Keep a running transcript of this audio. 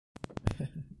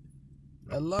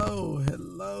Hello.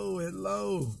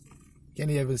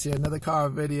 KennyCEvans here, another car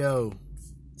video.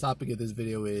 Topic of this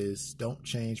video is don't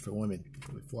change for women.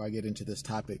 Before I get into this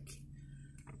topic,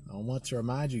 I want to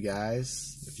remind you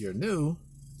guys, if you're new,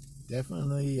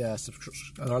 definitely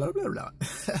subscribe.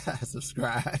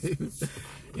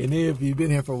 And if you've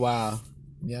been here for a while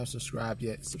and you haven't subscribed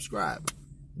yet, subscribe.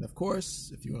 And of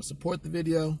course, if you want to support the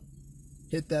video,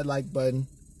 hit that like button.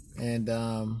 And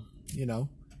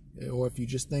or if you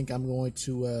just think I'm going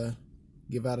to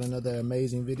give out another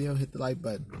amazing video, hit the like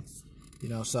button.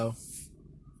 So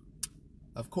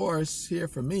of course, here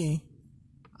for me,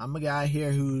 I'm a guy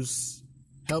here who's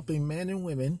helping men and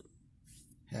women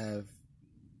have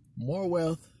more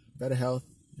wealth, better health,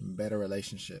 and better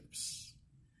relationships.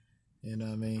 You know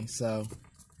what I mean? So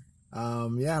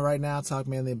right now I'll talk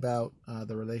mainly about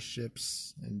the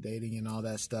relationships and dating and all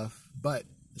that stuff, but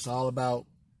it's all about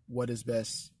what is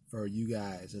best for you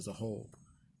guys as a whole.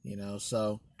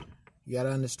 So you got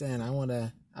to understand,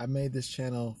 I made this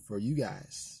channel for you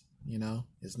guys.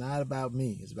 It's not about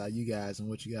me, it's about you guys and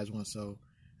what you guys want. So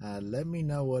let me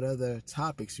know what other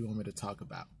topics you want me to talk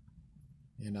about.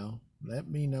 Let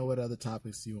me know what other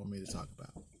topics you want me to talk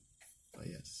about. But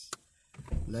yes,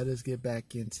 let us get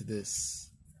back into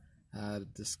this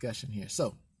discussion here.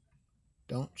 So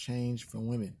don't change for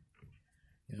women.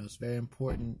 It's a very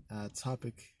important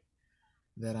topic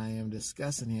that I am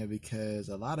discussing here, because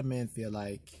a lot of men feel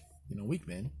like, weak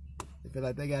men, they feel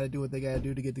like they got to do what they got to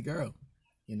do to get the girl.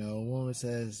 A woman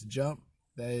says jump,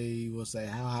 they will say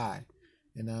how high.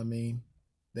 You know what I mean?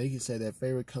 They can say their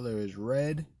favorite color is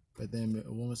red, but then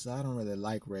a woman says, I don't really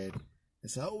like red. They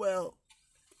say, oh, well,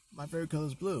 my favorite color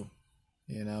is blue,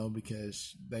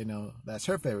 because they know that's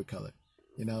her favorite color.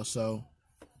 So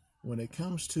when it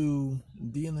comes to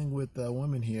dealing with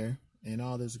women here and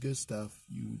all this good stuff,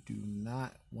 you do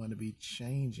not want to be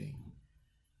changing,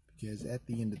 because at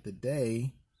the end of the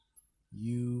day,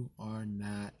 you are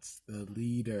not the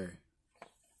leader.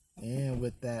 And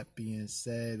with that being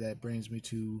said, that brings me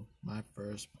to my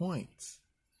first point.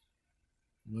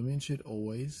 Women should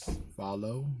always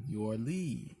follow your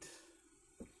lead.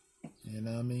 You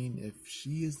know what I mean? If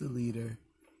she is the leader,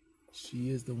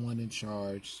 she is the one in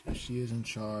charge. If she is in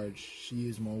charge, she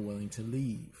is more willing to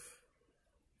leave.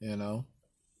 And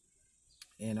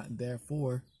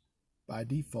therefore, by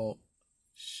default,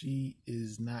 she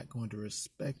is not going to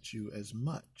respect you as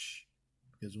much.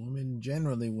 Because women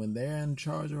generally, when they're in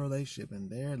charge of a relationship and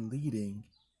they're leading,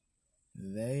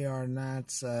 they are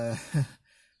not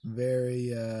very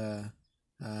they're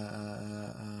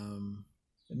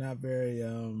not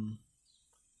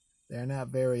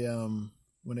very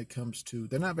when it comes to,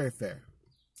 they're not very fair.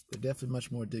 They're definitely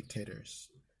much more dictators.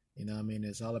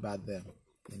 It's all about them.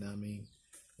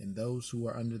 And those who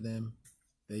are under them,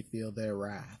 they feel their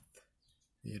wrath.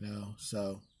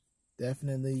 So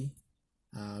definitely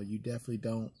you definitely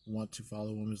don't want to follow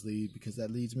a woman's lead, because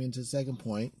that leads me into the second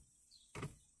point.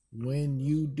 When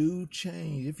you do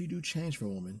change, if you do change for a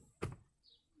woman,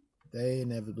 they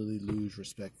inevitably lose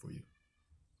respect for you.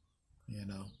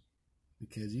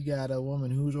 Because you got a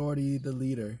woman who's already the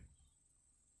leader.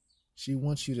 She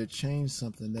wants you to change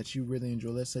something that you really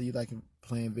enjoy. Let's say you like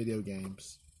playing video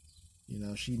games.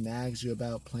 She nags you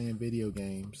about playing video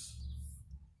games.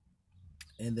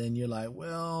 And then you're like,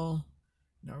 well,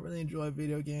 I really enjoy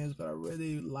video games, but I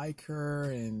really like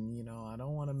her, and, I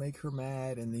don't want to make her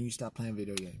mad. And then you stop playing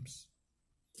video games.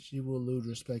 She will lose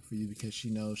respect for you, because she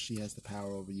knows she has the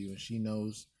power over you. And she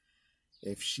knows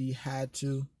if she had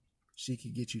to, she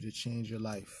could get you to change your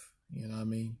life. You know what I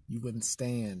mean? You wouldn't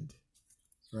stand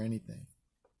for anything,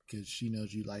 because she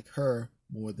knows you like her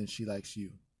more than she likes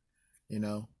you.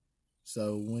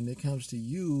 So when it comes to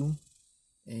you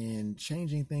and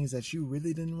changing things that you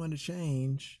really didn't want to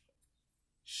change,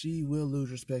 she will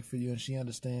lose respect for you, and she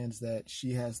understands that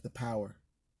she has the power,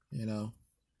 and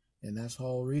that's the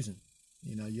whole reason.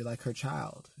 You're like her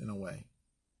child in a way.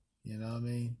 You know what I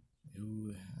mean? I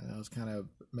know it's kind of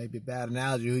maybe a bad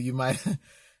analogy, who you might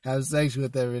have sex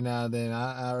with every now and then,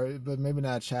 but maybe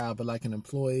not a child, but like an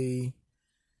employee,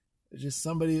 just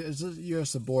somebody. It's just, you're a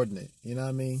subordinate. You know what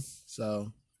I mean?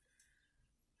 So,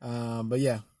 but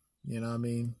yeah,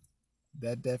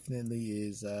 that definitely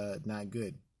is not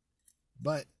good.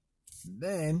 But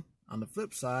then on the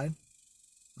flip side,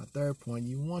 my third point,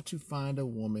 you want to find a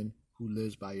woman who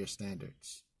lives by your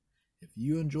standards. If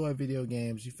you enjoy video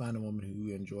games, you find a woman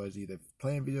who enjoys either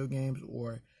playing video games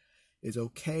or is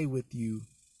okay with you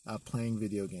playing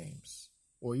video games.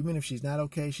 Or even if she's not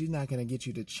okay, she's not going to get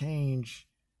you to change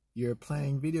your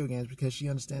playing video games, because she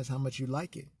understands how much you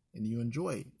like it and you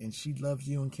enjoy it. And she loves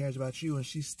you and cares about you, and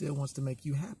she still wants to make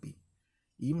you happy.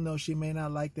 even though she may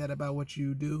not like that about what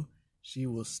you do, she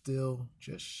will still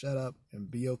just shut up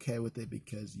and be okay with it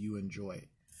because you enjoy it.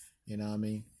 You know what I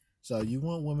mean? So you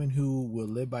want women who will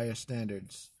live by your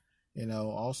standards. You know,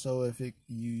 also if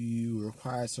you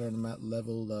require a certain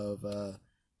level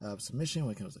of submission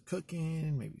when it comes to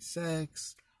cooking, maybe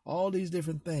sex, all these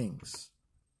different things.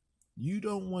 You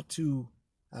don't want to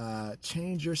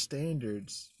change your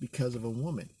standards because of a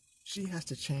woman. She has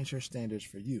to change her standards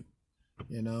for you.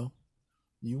 You know,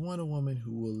 you want a woman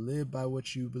who will live by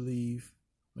what you believe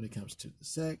when it comes to the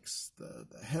sex, the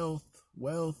health,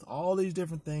 wealth, all these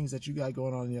different things that you got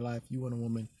going on in your life. You want a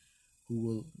woman who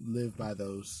will live by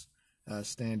those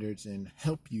standards and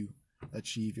help you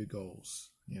achieve your goals,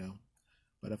 you know.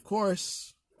 But of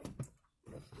course,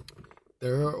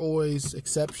 there are always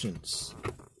exceptions.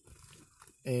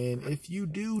 And if you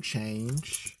do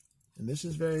change, and this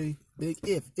is very big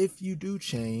if you do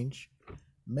change,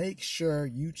 make sure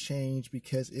you change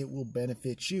because it will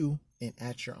benefit you and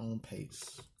at your own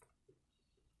pace.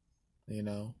 You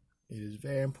know, it is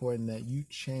very important that you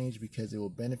change because it will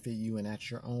benefit you and at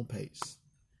your own pace.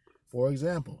 For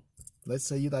example, let's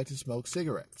say you like to smoke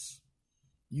cigarettes.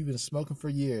 You've been smoking for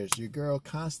years. Your girl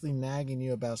constantly nagging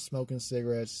you about smoking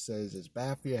cigarettes, says it's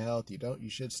bad for your health. You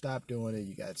should stop doing it.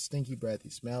 You got stinky breath.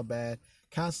 You smell bad.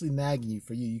 Constantly nagging you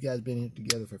for you. You guys been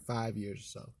together for 5 years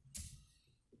or so.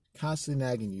 Constantly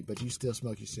nagging you, but you still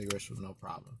smoke your cigarettes with no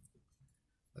problem.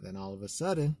 But then all of a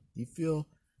sudden, you feel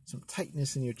some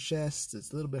tightness in your chest.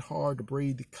 It's a little bit hard to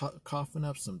breathe, coughing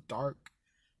up some dark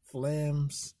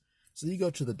phlegms. So you go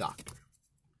to the doctor.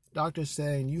 Doctor's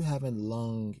saying you having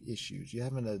lung issues. You're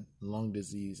having a lung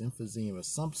disease, emphysema,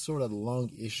 some sort of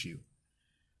lung issue.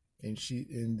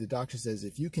 And the doctor says,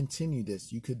 if you continue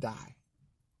this, you could die.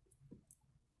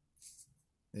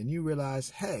 Then you realize,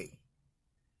 hey,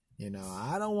 you know,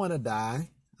 I don't want to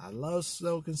die. I love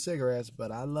smoking cigarettes, but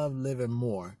I love living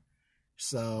more.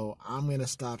 So I'm going to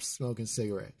stop smoking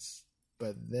cigarettes.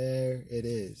 But there it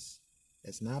is.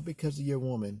 It's not because of your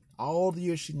woman. All the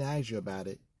years she nagged you about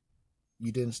it,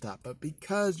 you didn't stop. But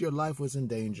because your life was in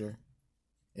danger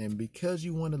and because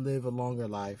you want to live a longer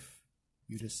life,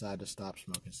 you decide to stop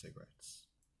smoking cigarettes.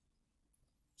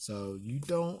 So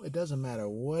it doesn't matter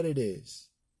what it is.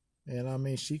 And I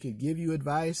mean, she could give you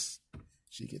advice.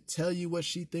 She could tell you what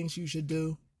she thinks you should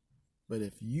do. But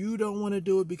if you don't want to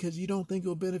do it because you don't think it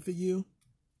will benefit you,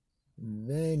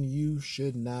 then you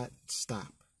should not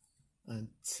stop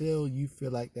until you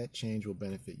feel like that change will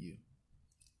benefit you.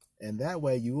 And that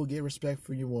way you will get respect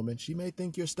for your woman. She may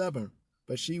think you're stubborn,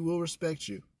 but she will respect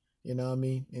you. You know what I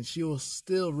mean? And she will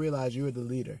still realize you're the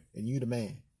leader and you the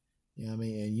man. You know what I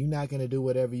mean? And you're not going to do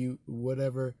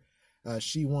whatever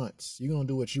she wants. You're going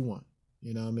to do what you want.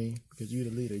 You know what I mean? Because you're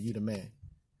the leader, you're the man.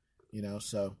 You know,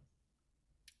 so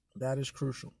that is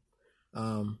crucial.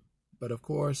 But of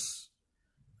course,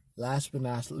 last but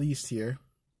not least here,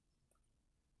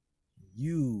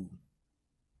 you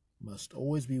must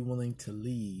always be willing to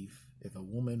leave if a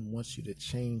woman wants you to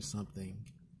change something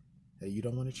that you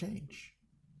don't want to change.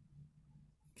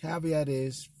 Caveat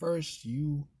is, first,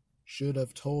 you should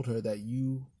have told her that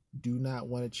you do not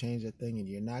want to change that thing and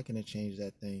you're not going to change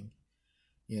that thing,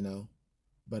 you know.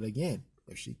 But again,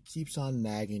 if she keeps on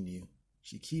nagging you,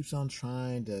 she keeps on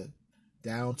trying to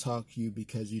down talk you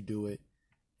because you do it,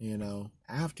 you know,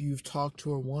 after you've talked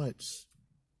to her once,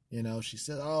 you know, she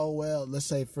said, oh, well, let's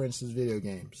say, for instance, video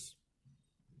games,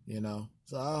 you know,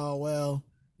 so, oh, well,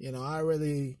 you know, I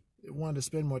really wanted to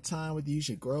spend more time with you. You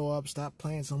should grow up, stop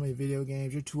playing so many video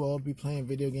games. You're too old to be playing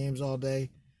video games all day.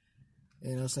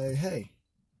 You know, say, hey,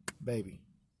 baby,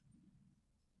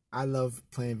 I love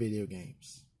playing video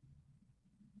games.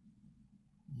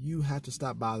 You have to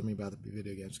stop bothering me about the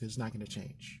video games because it's not going to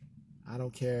change. I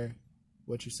don't care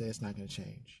what you say, it's not going to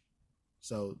change.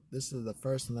 So this is the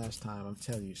first and last time I'm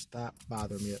telling you, stop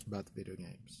bothering me about the video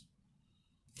games.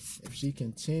 If she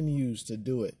continues to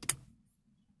do it,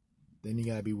 then you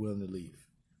got to be willing to leave.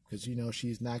 Because, you know,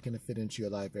 she's not going to fit into your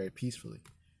life very peacefully.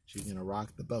 She's going to rock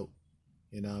the boat.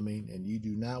 You know what I mean? And you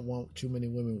do not want too many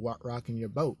women rocking your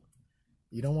boat.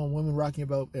 You don't want women rocking your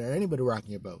boat, or anybody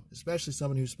rocking your boat, especially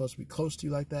someone who's supposed to be close to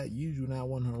you like that. You do not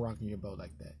want her rocking your boat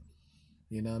like that.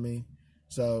 You know what I mean?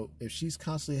 So if she's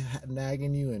constantly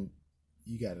nagging you, and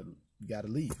you gotta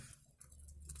leave.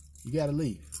 You gotta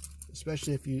leave.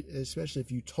 Especially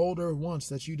if you told her once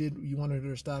that you wanted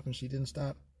her to stop and she didn't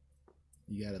stop,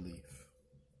 you gotta leave.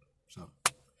 So,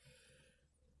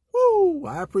 woo!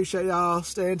 I appreciate y'all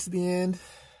staying to the end.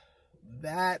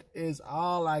 That is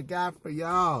all I got for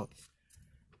y'all.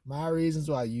 My reasons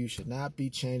why you should not be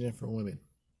changing for women.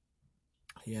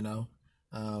 You know,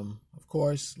 Of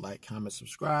course, like, comment,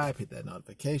 subscribe, hit that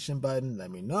notification button.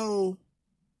 Let me know,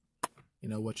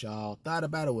 what y'all thought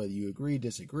about it, whether you agree,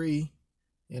 disagree.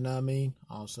 You know what I mean?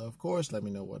 Also, of course, let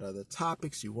me know what other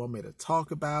topics you want me to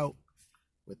talk about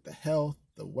with the health,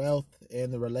 the wealth,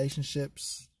 and the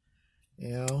relationships.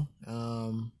 Yeah.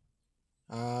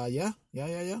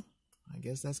 I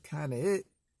guess that's kind of it.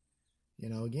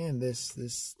 Again,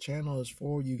 this channel is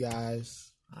for you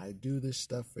guys. I do this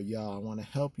stuff for y'all. I want to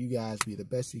help you guys be the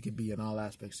best you can be in all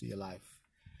aspects of your life.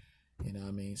 You know what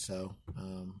I mean? So,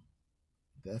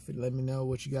 definitely let me know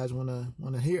what you guys want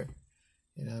to hear.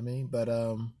 You know what I mean? But,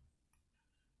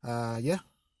 yeah,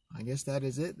 I guess that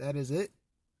is it. That is it.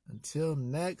 Until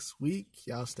next week,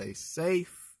 y'all stay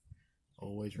safe.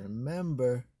 Always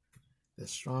remember, the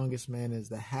strongest man is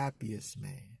the happiest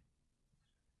man.